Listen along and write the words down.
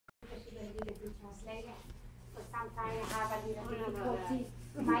little bit translated. But sometimes I have a little difficulty.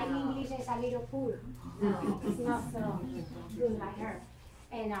 My English is a little poor. It's not so good like her.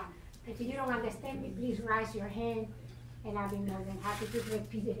 And if you don't understand me, please raise your hand, and I'll be more than happy to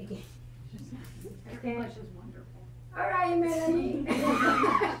repeat it again. Okay. English is wonderful. All right, Melanie.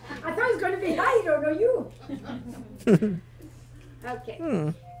 I thought it was going to be Jairo, no you.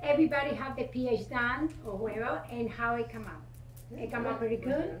 Okay. Everybody have the pH done, or whatever, and how it come out. It come out pretty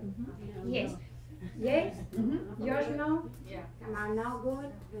good? Yes. Yes? Yours no? Yeah. Come out now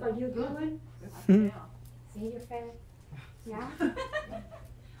good? For you good? Yeah. See your face? Yeah?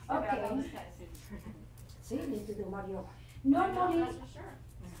 Okay. See, you need to do more yoga. Normally,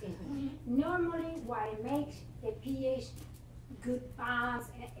 normally what it makes the pH good balance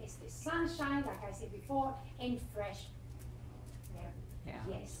is the sunshine, like I said before, and fresh air. Yeah.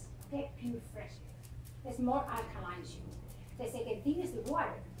 Yes, okay, pure fresh air. There's more alkaline sugar. The second thing is the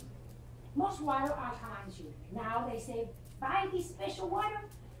water. Most water alkaline sugar. Now they say, buy this special water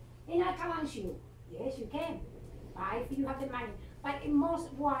in alkaline sugar. Yes, you can. Buy if you have the money. But in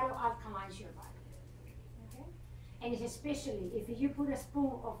most water alkaline sugar. Okay? And it's especially if you put a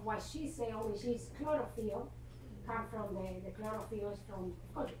spoon of what she said, which is chlorophyll, come from the chlorophyll is from,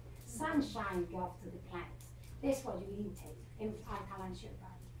 of course, sunshine goes to the plants. That's what you intake in alkaline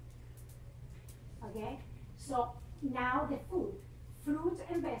sugar. Okay? So now the food, fruits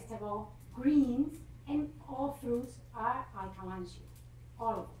and vegetables, greens, and all fruits are alkaline sugar,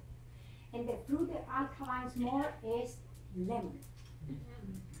 all of them. And the fruit that alkalines more is lemon.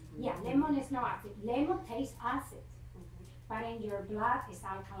 Yeah, lemon is no acid. Lemon tastes acid, but in your blood it's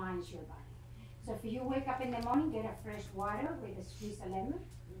alkaline your body. So if you wake up in the morning, get a fresh water with a squeeze of lemon.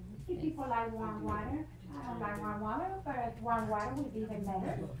 If people like warm water, I don't like warm water, but warm water would be even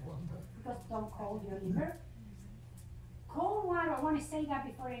better because don't cold your liver. Cold water, I want to say that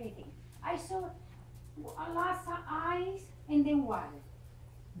before anything. I saw a lot of ice and then water.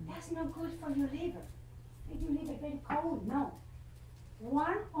 That's not good for your liver. Make your liver very cold, no.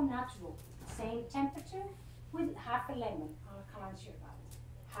 Warm or natural, same temperature with half a lemon, alkaline your body.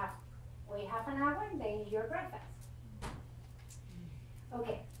 Half. Wait half an hour and then eat your breakfast.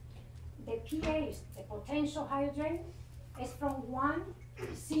 Okay, the pH, the potential hydrate, is from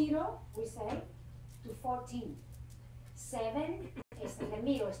 0, we say, to 14. 7 is in the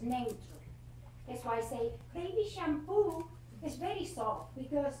middle, it's neutral. That's why I say baby shampoo is very soft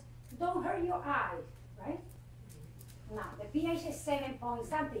because don't hurt your eyes, right? Now, the pH is 7 point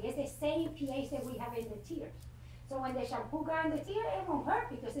something. It's the same pH that we have in the tears. So when the shampoo got in the tear, it won't hurt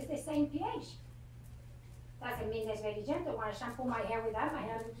because it's the same pH. Doesn't mean it's very gentle. When I shampoo my hair with that, my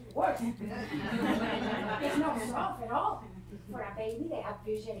hair looks worse. It's not soft at all. For a baby, they have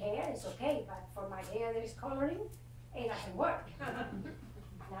vision hair, it's okay. But for my hair that is coloring, it doesn't work.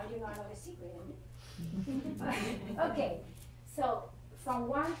 Now you know another secret, isn't it? Okay, so from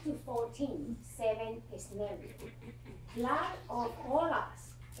 1 to 14, 7 is neutral. Blood of all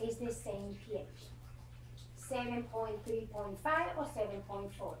us is the same pH. 7.3.5 or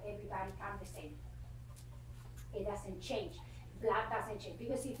 7.4. Everybody comes the same. It doesn't change. Blood doesn't change.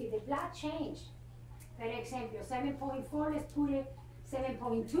 Because if the blood changed, for example, 7.4, let's put it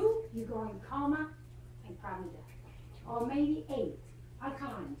 7.2, you go in coma and probably die. Or maybe 8,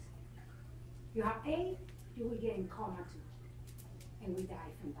 alkalines. You have 8, you will get in coma too. And we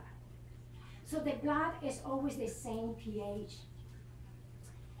die from that. So the blood is always the same pH.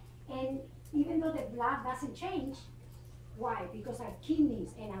 And even though the blood doesn't change, why? Because our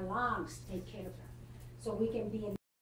kidneys and our lungs take care of that. So we can be in